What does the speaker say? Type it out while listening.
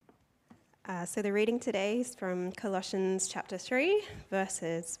So the reading today is from Colossians chapter 3,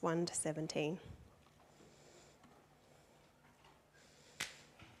 verses 1 to 17.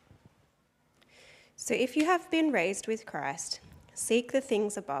 So if you have been raised with Christ, seek the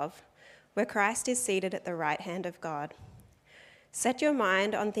things above, where Christ is seated at the right hand of God. Set your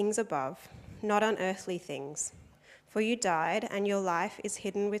mind on things above, not on earthly things, for you died, and your life is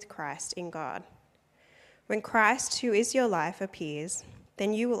hidden with Christ in God. When Christ, who is your life, appears,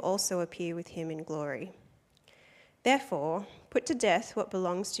 then you will also appear with him in glory. Therefore, put to death what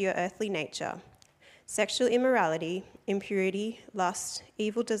belongs to your earthly nature: sexual immorality, impurity, lust,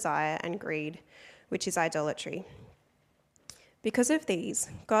 evil desire, and greed, which is idolatry. Because of these,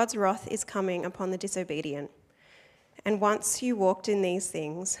 God's wrath is coming upon the disobedient. And once you walked in these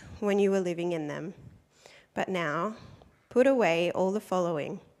things when you were living in them. But now, put away all the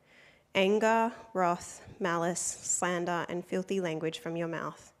following: anger, wrath, malice, slander, and filthy language from your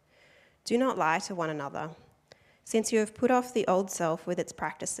mouth. Do not lie to one another, since you have put off the old self with its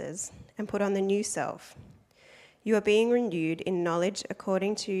practices and put on the new self. You are being renewed in knowledge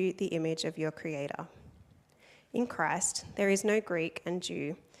according to the image of your Creator. In Christ, there is no Greek and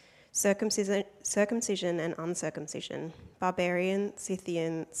Jew, circumcision and uncircumcision, barbarian,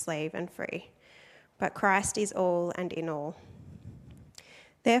 Scythian, slave and free, but Christ is all and in all.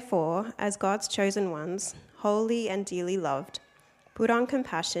 Therefore, as God's chosen ones, holy and dearly loved, put on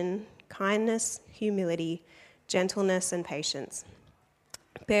compassion, kindness, humility, gentleness, and patience,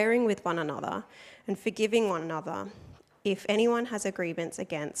 bearing with one another and forgiving one another if anyone has a grievance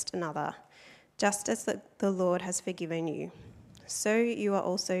against another, just as the Lord has forgiven you, so you are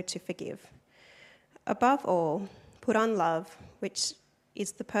also to forgive. Above all, put on love, which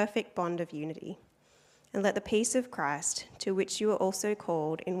is the perfect bond of unity. And let the peace of Christ, to which you are also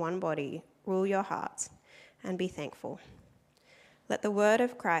called in one body, rule your hearts, and be thankful. Let the word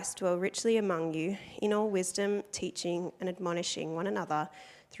of Christ dwell richly among you in all wisdom, teaching and admonishing one another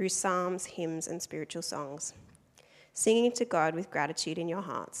through psalms, hymns, and spiritual songs, singing to God with gratitude in your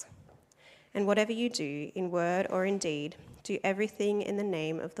hearts. And whatever you do, in word or in deed, do everything in the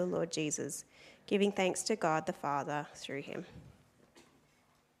name of the Lord Jesus, giving thanks to God the Father through him.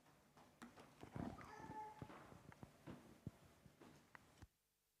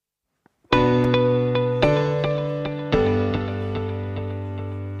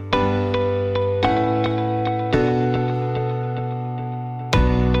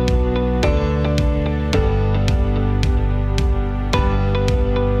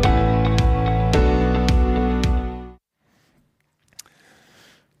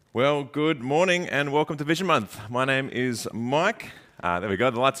 Well, good morning and welcome to Vision Month. My name is Mike. There we go,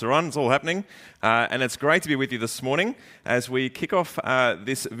 the lights are on, it's all happening. And it's great to be with you this morning as we kick off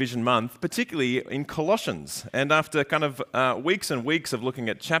this Vision Month, particularly in Colossians. And after kind of weeks and weeks of looking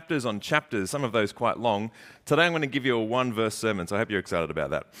at chapters on chapters, some of those quite long, today I'm going to give you a one-verse sermon, so I hope you're excited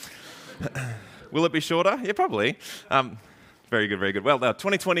about that. Will it be shorter? Yeah, probably. Very good, very good. Well,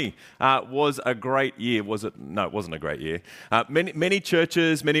 2020 was a great year, was it? No, it wasn't a great year. Many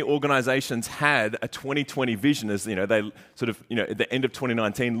churches, many organisations had a 2020 vision as, they sort of, at the end of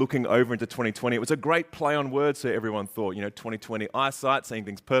 2019, looking over into 2020. It was a great play on words, so everyone thought, 2020 eyesight, seeing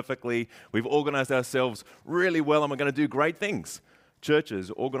things perfectly. We've organised ourselves really well and we're going to do great things. Churches,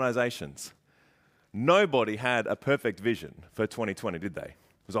 organisations. Nobody had a perfect vision for 2020, did they?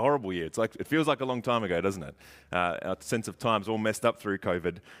 It was a horrible year. It feels like a long time ago, doesn't it? Our sense of time's all messed up through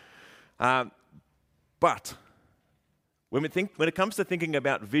COVID. But when it comes to thinking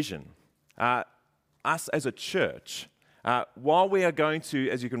about vision, us as a church, while we are going to,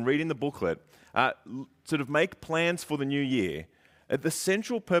 as you can read in the booklet, sort of make plans for the new year, the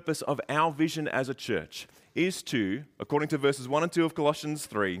central purpose of our vision as a church is to, according to verses 1 and 2 of Colossians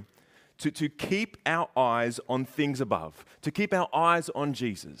 3, to keep our eyes on things above, to keep our eyes on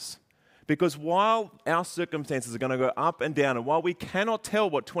Jesus. Because while our circumstances are going to go up and down, and while we cannot tell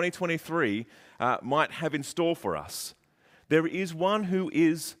what 2023 might have in store for us, there is one who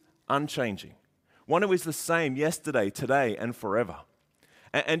is unchanging, one who is the same yesterday, today, and forever.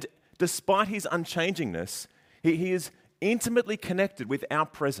 And despite his unchangingness, he is intimately connected with our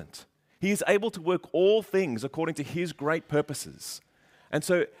present. He is able to work all things according to his great purposes. And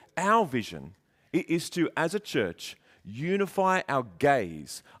so our vision is to, as a church, unify our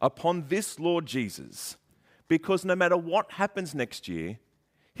gaze upon this Lord Jesus, because no matter what happens next year,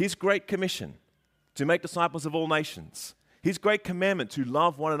 his great commission to make disciples of all nations, his great commandment to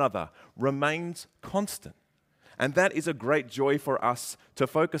love one another remains constant. And that is a great joy for us to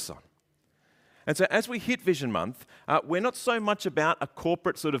focus on. And so as we hit Vision Month, we're not so much about a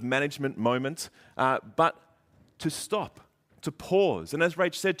corporate sort of management moment, but to stop, to pause, and as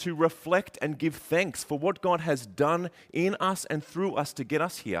Rach said, to reflect and give thanks for what God has done in us and through us to get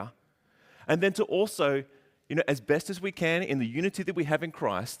us here. And then to also, as best as we can in the unity that we have in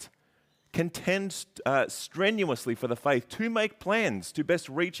Christ, contend strenuously for the faith, to make plans to best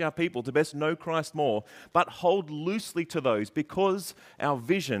reach our people, to best know Christ more, but hold loosely to those because our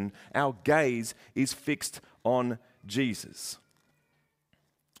vision, our gaze is fixed on Jesus.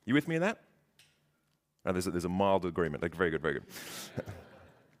 You with me in that? Oh, there's a mild agreement. Like, very good, very good.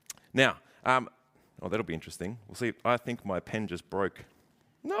 Now, that'll be interesting. We'll see. I think my pen just broke.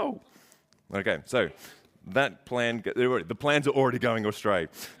 No. Okay, so that plan, the plans are already going astray.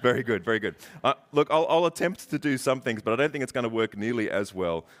 Very good, very good. Look, I'll attempt to do some things, but I don't think it's going to work nearly as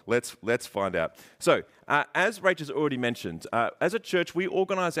well. Let's find out. So, as Rach has already mentioned, as a church, we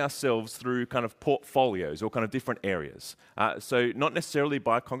organize ourselves through kind of portfolios or kind of different areas. So not necessarily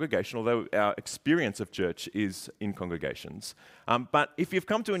by congregation, although our experience of church is in congregations. But if you've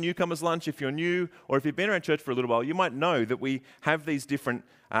come to a newcomer's lunch, if you're new, or if you've been around church for a little while, you might know that we have these different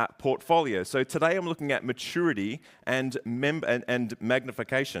portfolios. So today I'm looking at maturity and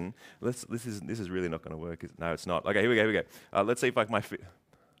magnification. This is really not going to work. No, it's not. Okay, here we go. Let's see if I can.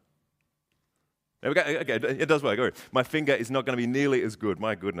 There we go. Okay, it does work. Right. My finger is not going to be nearly as good.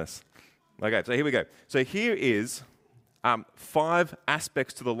 My goodness. Okay, so here we go. So here is 5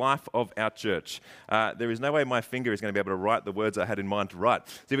 aspects to the life of our church. There is no way my finger is going to be able to write the words I had in mind to write.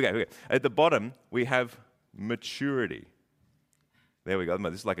 So here we go. At the bottom, we have maturity. There we go.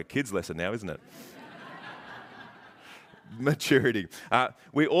 This is like a kid's lesson now, isn't it? Maturity.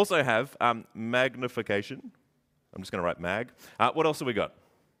 We also have magnification. I'm just going to write mag. What else have we got?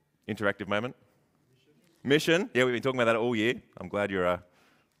 Interactive moment. Mission. Yeah, we've been talking about that all year. I'm glad you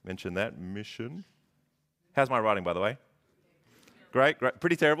mentioned that. Mission. How's my writing, by the way? Great.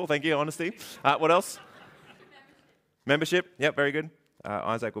 Pretty terrible. Thank you. Honesty. What else? Membership. Yep, very good.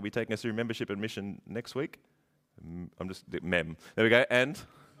 Isaac will be taking us through membership and mission next week. There we go. And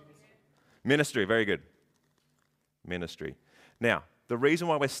ministry. Very good. Ministry. Now, the reason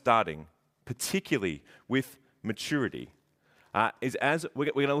why we're starting, particularly with maturity, is as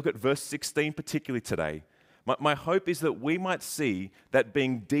we're going to look at verse 16 particularly today. My hope is that we might see that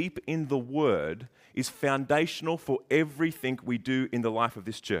being deep in the Word is foundational for everything we do in the life of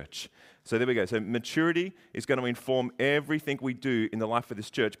this church. So there we go. So maturity is going to inform everything we do in the life of this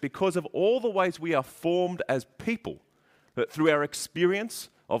church because of all the ways we are formed as people, through our experience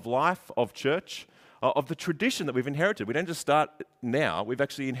of life, of church, of the tradition that we've inherited. We don't just start now. We've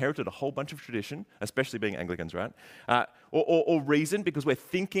actually inherited a whole bunch of tradition, especially being Anglicans, right? Or reason, because we're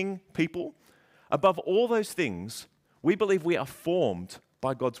thinking people. Above all those things, we believe we are formed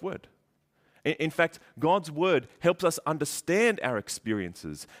by God's Word. In fact, God's Word helps us understand our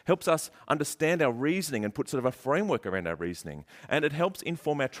experiences, helps us understand our reasoning and put sort of a framework around our reasoning. And it helps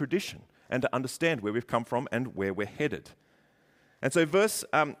inform our tradition and to understand where we've come from and where we're headed. And so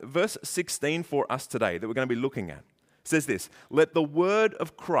verse 16 for us today that we're going to be looking at says this: "Let the word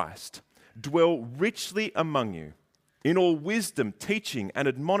of Christ dwell richly among you, in all wisdom, teaching and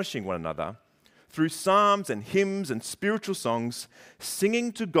admonishing one another, through psalms and hymns and spiritual songs,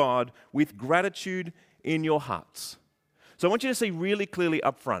 singing to God with gratitude in your hearts." So I want you to see really clearly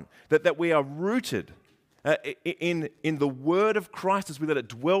up front that we are rooted in the word of Christ as we let it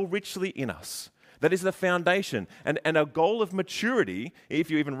dwell richly in us. That is the foundation. And our goal of maturity,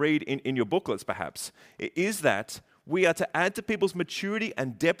 if you even read in your booklets perhaps, is that we are to add to people's maturity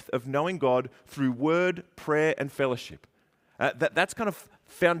and depth of knowing God through word, prayer, and fellowship. That's kind of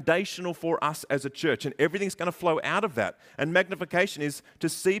foundational for us as a church, and everything's going to flow out of that. And magnification is to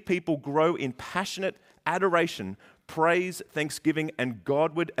see people grow in passionate adoration, praise, thanksgiving, and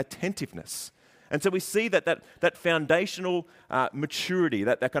Godward attentiveness. And so we see that foundational maturity,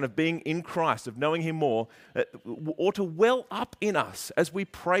 that kind of being in Christ, of knowing Him more, ought to well up in us as we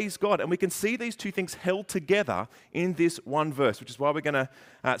praise God. And we can see these two things held together in this one verse, which is why we're going to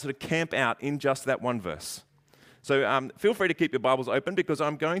sort of camp out in just that one verse. So feel free to keep your Bibles open because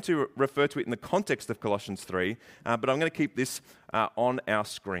I'm going to refer to it in the context of Colossians 3, but I'm going to keep this on our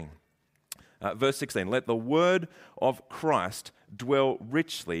screen. Verse 16, "Let the word of Christ dwell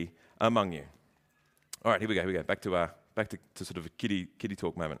richly among you." All right, here we go. Back to sort of a kiddie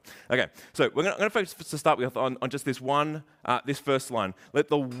talk moment. Okay, so we're going to focus to start with on just this first line. Let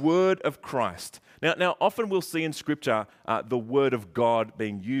the word of Christ. Now, often we'll see in Scripture the word of God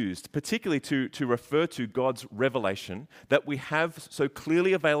being used, particularly to refer to God's revelation that we have so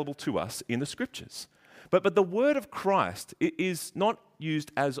clearly available to us in the Scriptures. But the word of Christ is not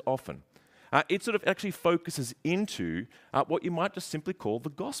used as often. It sort of actually focuses into what you might just simply call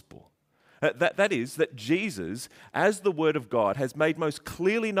the gospel. That is, that Jesus, as the Word of God, has made most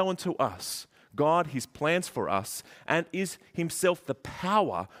clearly known to us God, his plans for us, and is himself the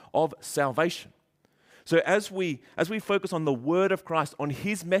power of salvation. So as we focus on the Word of Christ, on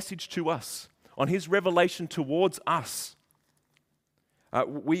his message to us, on his revelation towards us,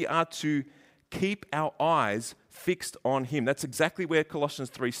 we are to keep our eyes fixed on him. That's exactly where Colossians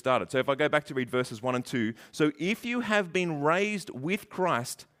 3 started. So if I go back to read verses 1 and 2, so if you have been raised with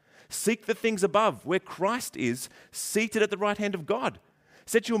Christ, seek the things above, where Christ is, seated at the right hand of God.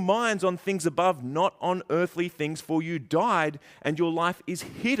 Set your minds on things above, not on earthly things, for you died, and your life is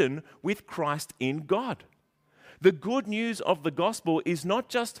hidden with Christ in God. The good news of the gospel is not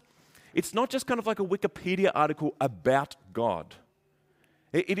just kind of like a Wikipedia article about God.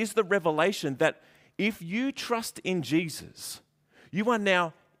 It is the revelation that if you trust in Jesus, you are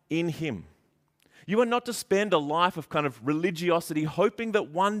now in him. You are not to spend a life of kind of religiosity, hoping that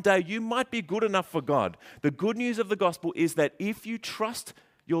one day you might be good enough for God. The good news of the gospel is that if you trust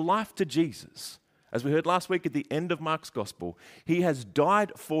your life to Jesus, as we heard last week at the end of Mark's gospel, he has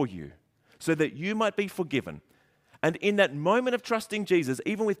died for you so that you might be forgiven. And in that moment of trusting Jesus,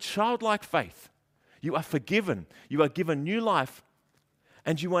 even with childlike faith, you are forgiven, you are given new life,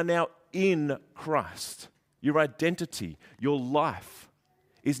 and you are now in Christ. Your identity, your life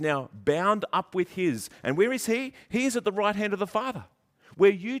is now bound up with his. And where is he? He is at the right hand of the Father, where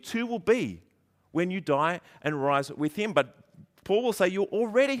you too will be when you die and rise with him. But Paul will say you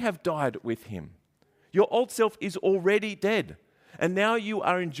already have died with him. Your old self is already dead. And now you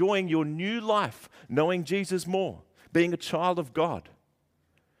are enjoying your new life, knowing Jesus more, being a child of God.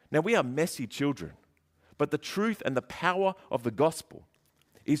 Now we are messy children, but the truth and the power of the gospel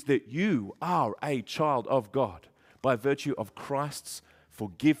is that you are a child of God by virtue of Christ's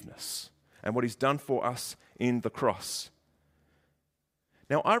forgiveness and what he's done for us in the cross.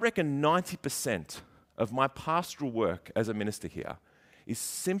 Now, I reckon 90% of my pastoral work as a minister here is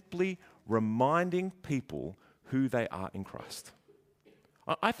simply reminding people who they are in Christ.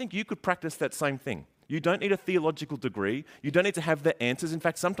 I think you could practice that same thing. You don't need a theological degree. You don't need to have the answers. In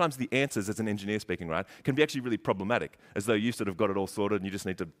fact, sometimes the answers, as an engineer speaking, right, can be actually really problematic, as though you sort of got it all sorted and you just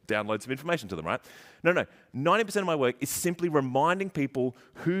need to download some information to them, right? No. 90% of my work is simply reminding people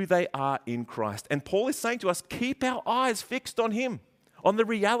who they are in Christ. And Paul is saying to us, keep our eyes fixed on him, on the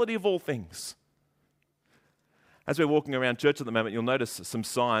reality of all things. As we're walking around church at the moment, you'll notice some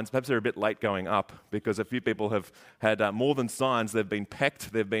signs. Perhaps they're a bit late going up because a few people have had more than signs. They've been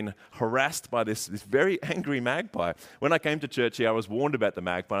pecked. They've been harassed by this very angry magpie. When I came to church here, I was warned about the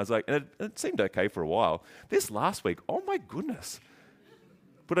magpie. I was like, and it seemed okay for a while. This last week, oh my goodness.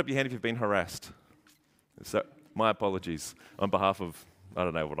 Put up your hand if you've been harassed. So my apologies on behalf of, I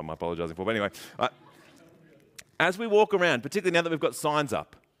don't know what I'm apologizing for. But anyway, as we walk around, particularly now that we've got signs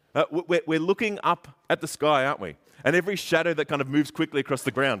up, we're looking up at the sky, aren't we? And every shadow that kind of moves quickly across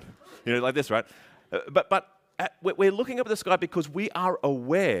the ground, like this, right? But we're looking up at the sky because we are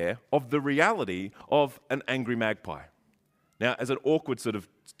aware of the reality of an angry magpie. Now, as an awkward sort of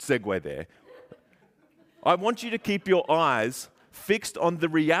segue there, I want you to keep your eyes fixed on the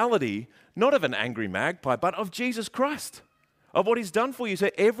reality, not of an angry magpie, but of Jesus Christ, of what he's done for you.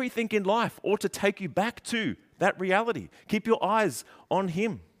 So everything in life ought to take you back to that reality. Keep your eyes on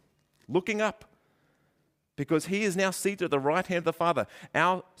him, looking up, because he is now seated at the right hand of the Father.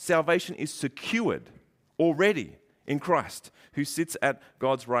 Our salvation is secured already in Christ, who sits at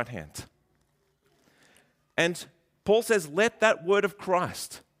God's right hand. And Paul says, let that word of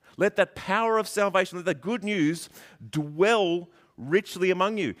Christ, let that power of salvation, let that good news dwell richly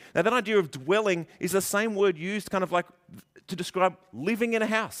among you. Now, that idea of dwelling is the same word used kind of like to describe living in a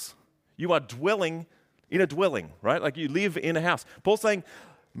house. You are dwelling in a dwelling, right? Like you live in a house. Paul's saying,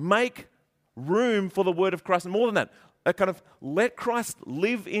 make room for the word of Christ. And more than that, kind of let Christ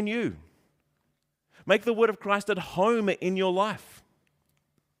live in you. Make the word of Christ at home in your life.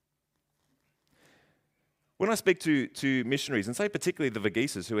 When I speak to missionaries, and say particularly the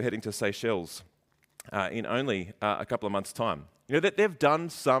Vagises who are heading to Seychelles in only a couple of months' time, that they've done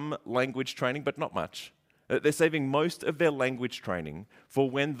some language training, but not much. They're saving most of their language training for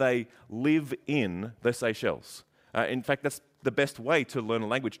when they live in the Seychelles. In fact, that's the best way to learn a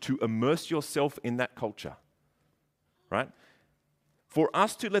language, to immerse yourself in that culture, right? For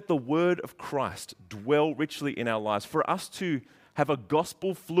us to let the word of Christ dwell richly in our lives, for us to have a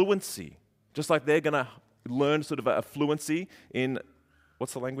gospel fluency, just like they're going to learn sort of a fluency in,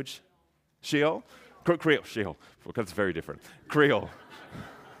 what's the language? Sheol? Creole, Sheol, because it's very different. Creole.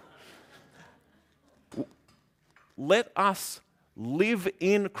 Let us live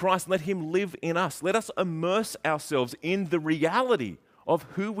in Christ. Let him live in us. Let us immerse ourselves in the reality of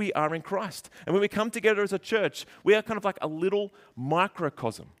who we are in Christ. And when we come together as a church, we are kind of like a little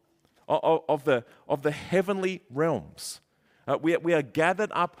microcosm of the heavenly realms. We are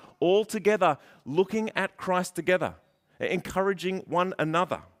gathered up all together, looking at Christ together, encouraging one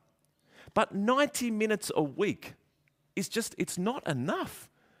another. But 90 minutes a week is just, it's not enough.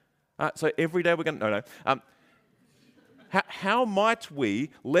 So every day we're going to, no. How might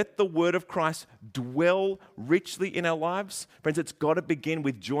we let the word of Christ dwell richly in our lives? Friends, it's got to begin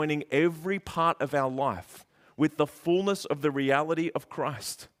with joining every part of our life with the fullness of the reality of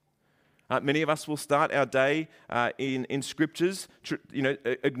Christ. Many of us will start our day in scriptures,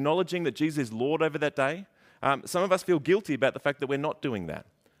 acknowledging that Jesus is Lord over that day. Some of us feel guilty about the fact that we're not doing that.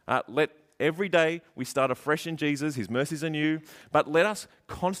 Every day we start afresh in Jesus, His mercies are new, but let us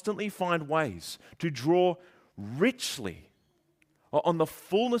constantly find ways to draw richly on the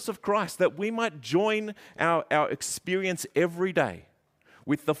fullness of Christ, that we might join our experience every day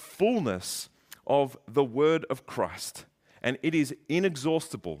with the fullness of the word of Christ. And it is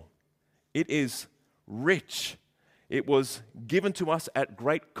inexhaustible. It is rich. It was given to us at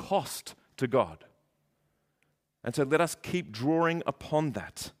great cost to God. And so let us keep drawing upon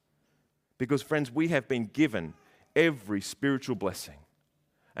that. Because, friends, we have been given every spiritual blessing.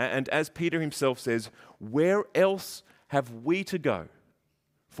 And as Peter himself says, where else have we to go?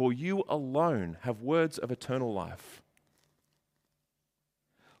 For you alone have words of eternal life.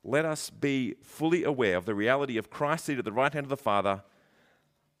 Let us be fully aware of the reality of Christ seated at the right hand of the Father.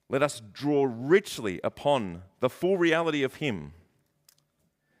 Let us draw richly upon the full reality of Him.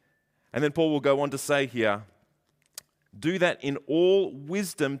 And then Paul will go on to say here, do that in all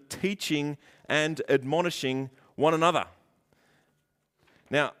wisdom, teaching and admonishing one another.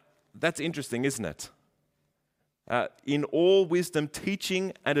 Now, that's interesting, isn't it? In all wisdom,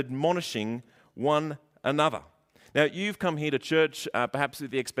 teaching and admonishing one another. Now, you've come here to church perhaps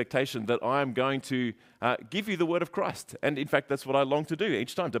with the expectation that I'm going to give you the word of Christ. And in fact, that's what I long to do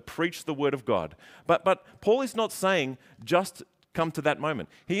each time, to preach the word of God. But Paul is not saying just come to that moment.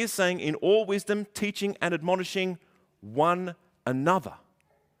 He is saying in all wisdom, teaching and admonishing one another.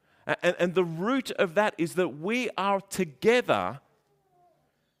 And the root of that is that we are together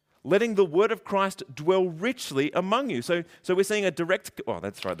letting the word of Christ dwell richly among you. So we're seeing a direct,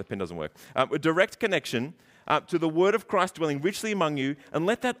 that's right, the pen doesn't work. A direct connection to the word of Christ dwelling richly among you, and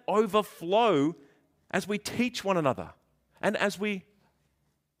let that overflow as we teach one another and as we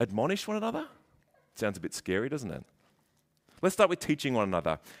admonish one another. Sounds a bit scary, doesn't it? Let's start with teaching one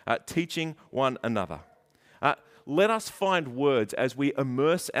another. Teaching one another. Let us find words as we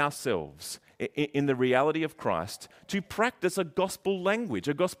immerse ourselves in the reality of Christ to practice a gospel language,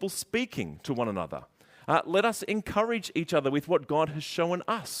 a gospel speaking to one another. Let us encourage each other with what God has shown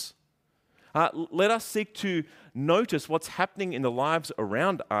us. Let us seek to notice what's happening in the lives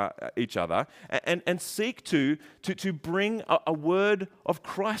around each other and seek to bring a word of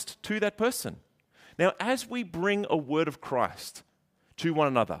Christ to that person. Now, as we bring a word of Christ to one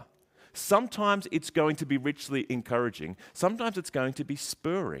another, sometimes it's going to be richly encouraging. Sometimes it's going to be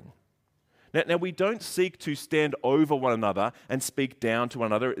spurring. Now, we don't seek to stand over one another and speak down to one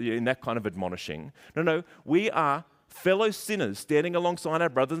another in that kind of admonishing. No, we are fellow sinners standing alongside our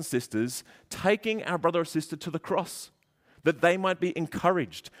brothers and sisters, taking our brother or sister to the cross, that they might be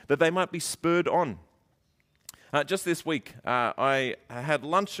encouraged, that they might be spurred on. Just this week, I had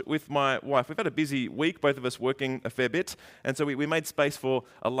lunch with my wife. We've had a busy week, both of us working a fair bit, and so we made space for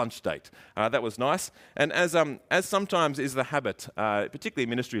a lunch date. That was nice. And as sometimes is the habit, particularly in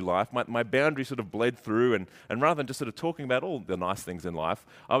ministry life, my boundary sort of bled through, and rather than just sort of talking about all the nice things in life,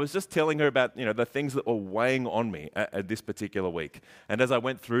 I was just telling her about the things that were weighing on me at this particular week. And as I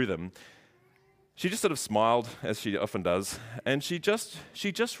went through them, she just sort of smiled, as she often does, and she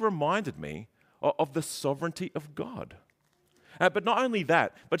just reminded me of the sovereignty of God. But not only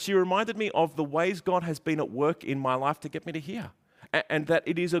that, but she reminded me of the ways God has been at work in my life to get me to here. And that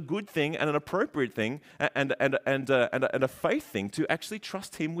it is a good thing and an appropriate thing and a faith thing to actually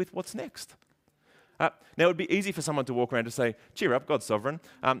trust Him with what's next. Now, it would be easy for someone to walk around and say, cheer up, God's sovereign.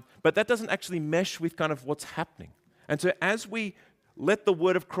 But that doesn't actually mesh with kind of what's happening. And so as we let the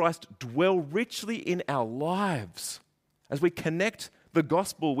word of Christ dwell richly in our lives, as we connect the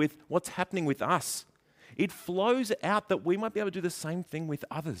gospel with what's happening with us, it flows out that we might be able to do the same thing with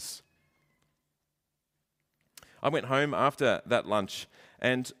others. I went home after that lunch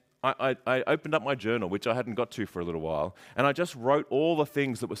and I opened up my journal, which I hadn't got to for a little while, and I just wrote all the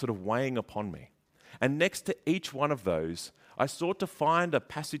things that were sort of weighing upon me. And next to each one of those, I sought to find a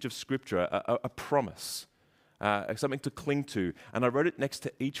passage of scripture, a promise, something to cling to, and I wrote it next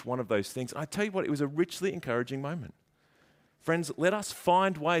to each one of those things. And I tell you what, it was a richly encouraging moment. Friends, let us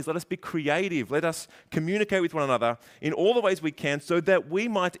find ways, let us be creative, let us communicate with one another in all the ways we can so that we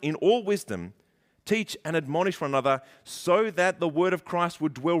might, in all wisdom, teach and admonish one another so that the word of Christ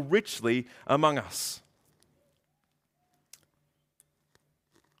would dwell richly among us.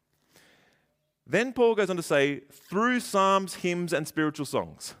 Then Paul goes on to say, through psalms, hymns, and spiritual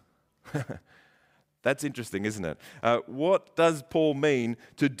songs. That's interesting, isn't it? What does Paul mean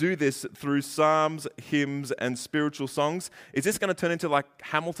to do this through psalms, hymns, and spiritual songs? Is this going to turn into like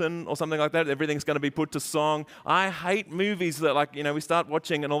Hamilton or something like that? Everything's going to be put to song. I hate movies that we start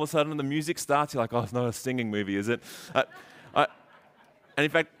watching and all of a sudden the music starts. You're like, oh, it's not a singing movie, is it? And in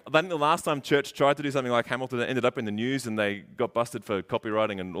fact, I think the last time church tried to do something like Hamilton, it ended up in the news and they got busted for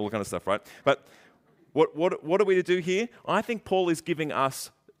copywriting and all that kind of stuff, right? But what are we to do here? I think Paul is giving us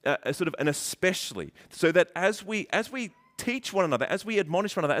a sort of an especially, so that as we teach one another, as we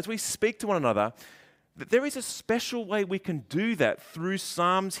admonish one another, as we speak to one another, that there is a special way we can do that through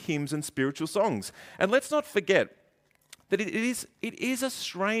psalms, hymns, and spiritual songs. And let's not forget that it is a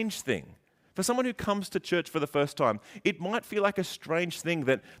strange thing. For someone who comes to church for the first time, it might feel like a strange thing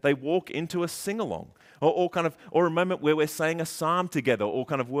that they walk into a sing-along or a moment where we're saying a psalm together or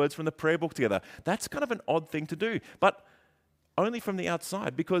kind of words from the prayer book together. That's kind of an odd thing to do. But only from the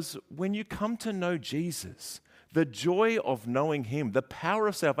outside, because when you come to know Jesus, the joy of knowing him, the power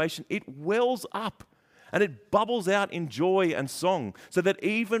of salvation, it wells up and it bubbles out in joy and song, so that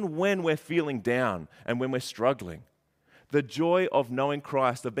even when we're feeling down and when we're struggling, the joy of knowing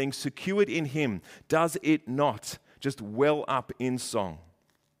Christ, of being secured in him, does it not just well up in song?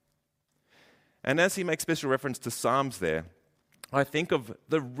 And as he makes special reference to psalms there, I think of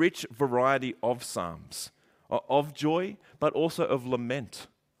the rich variety of psalms, of joy, but also of lament,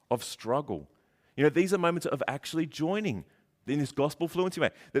 of struggle. These are moments of actually joining in this gospel fluency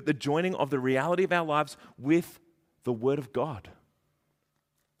way, that the joining of the reality of our lives with the Word of God.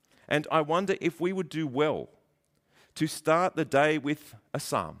 And I wonder if we would do well to start the day with a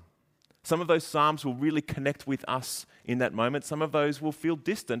psalm. Some of those psalms will really connect with us in that moment. Some of those will feel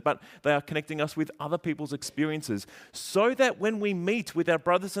distant, but they are connecting us with other people's experiences, so that when we meet with our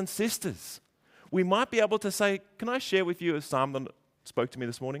brothers and sisters, we might be able to say, can I share with you a psalm that spoke to me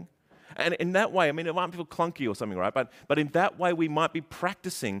this morning? And in that way, it might feel clunky or something, right? But in that way, we might be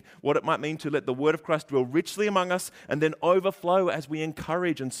practicing what it might mean to let the word of Christ dwell richly among us and then overflow as we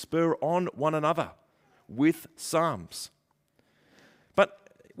encourage and spur on one another with psalms. But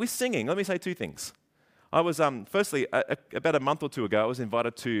with singing, let me say two things. I was, firstly, about a month or two ago, I was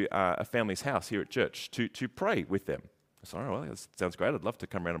invited to a family's house here at church to pray with them. Sorry, well, that sounds great. I'd love to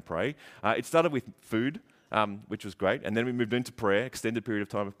come around and pray. It started with food, which was great. And then we moved into prayer, extended period of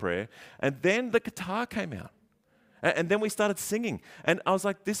time of prayer. And then the guitar came out. And then we started singing. And I was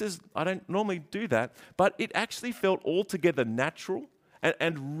like, I don't normally do that. But it actually felt altogether natural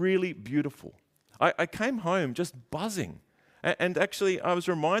and really beautiful. I came home just buzzing. And actually, I was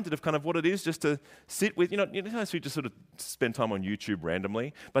reminded of kind of what it is just to sit with, how we just sort of spend time on YouTube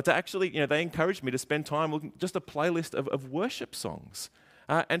randomly, but to actually, they encouraged me to spend time with just a playlist of worship songs.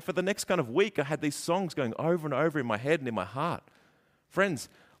 And for the next kind of week, I had these songs going over and over in my head and in my heart. Friends,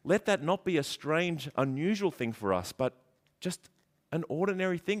 let that not be a strange, unusual thing for us, but just an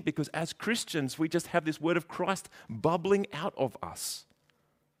ordinary thing, because as Christians, we just have this word of Christ bubbling out of us.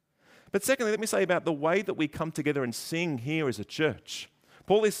 But secondly, let me say about the way that we come together and sing here as a church.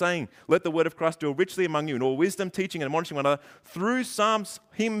 Paul is saying, let the word of Christ dwell richly among you in all wisdom, teaching and admonishing one another through psalms,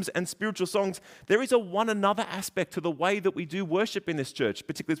 hymns, and spiritual songs. There is a one another aspect to the way that we do worship in this church,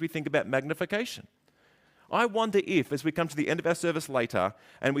 particularly as we think about magnification. I wonder if, as we come to the end of our service later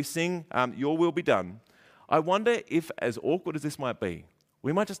and we sing Your Will Be Done, I wonder if, as awkward as this might be,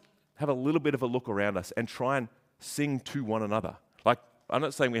 we might just have a little bit of a look around us and try and sing to one another. I'm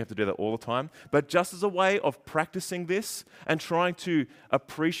not saying we have to do that all the time, but just as a way of practicing this and trying to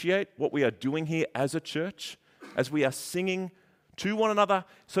appreciate what we are doing here as a church, as we are singing to one another,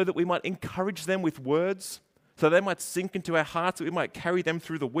 so that we might encourage them with words, so they might sink into our hearts, that we might carry them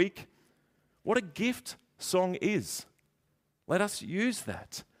through the week. What a gift song is. Let us use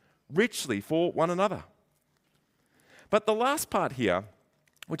that richly for one another. But the last part here,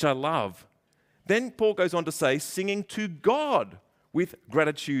 which I love, then Paul goes on to say, singing to God with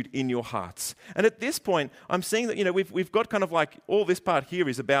gratitude in your hearts. And at this point, I'm seeing that, we've got kind of like, all this part here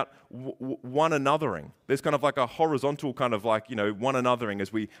is about one anothering. There's kind of like a horizontal kind of like, one anothering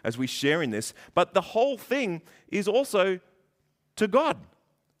as we share in this. But the whole thing is also to God.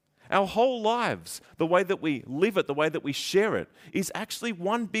 Our whole lives, the way that we live it, the way that we share it, is actually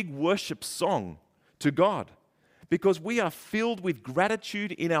one big worship song to God. Because we are filled with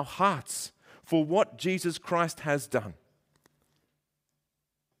gratitude in our hearts for what Jesus Christ has done.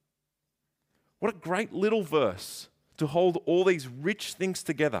 What a great little verse to hold all these rich things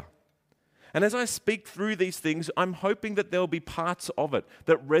together. And as I speak through these things, I'm hoping that there'll be parts of it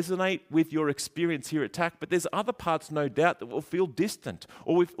that resonate with your experience here at TAC, but there's other parts, no doubt, that will feel distant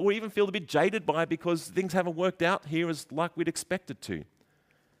or even feel a bit jaded by because things haven't worked out here as like we'd expected to.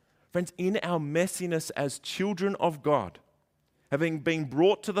 Friends, in our messiness as children of God, having been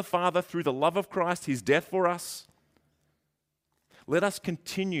brought to the Father through the love of Christ, his death for us, let us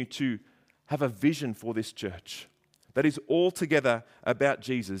continue to have a vision for this church that is altogether about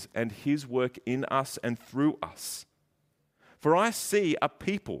Jesus and his work in us and through us. For I see a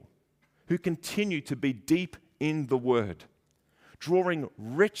people who continue to be deep in the Word, drawing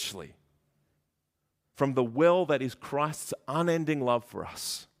richly from the well that is Christ's unending love for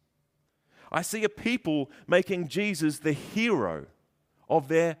us. I see a people making Jesus the hero of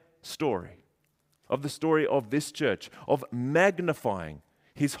their story, of the story of this church, of magnifying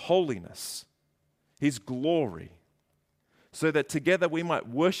his holiness, his glory, so that together we might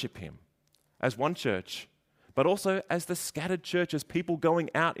worship him as one church, but also as the scattered church, as people going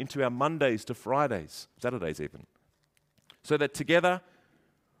out into our Mondays to Fridays, Saturdays even, so that together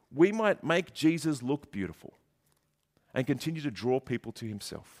we might make Jesus look beautiful and continue to draw people to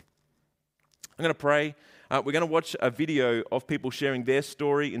himself. I'm going to pray. We're going to watch a video of people sharing their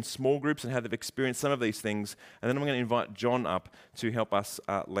story in small groups and how they've experienced some of these things, and then I'm going to invite John up to help us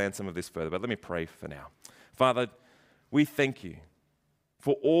land some of this further. But let me pray for now. Father, we thank you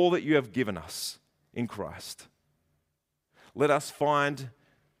for all that you have given us in Christ. Let us find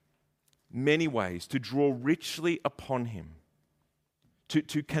many ways to draw richly upon him,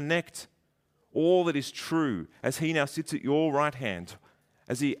 to connect all that is true as he now sits at your right hand,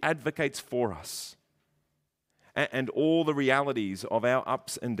 as he advocates for us, and all the realities of our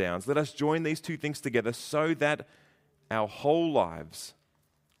ups and downs. Let us join these two things together so that our whole lives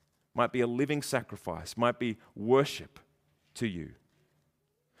might be a living sacrifice, might be worship to you.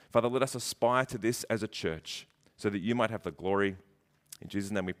 Father, let us aspire to this as a church so that you might have the glory. In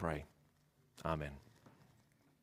Jesus' name we pray. Amen.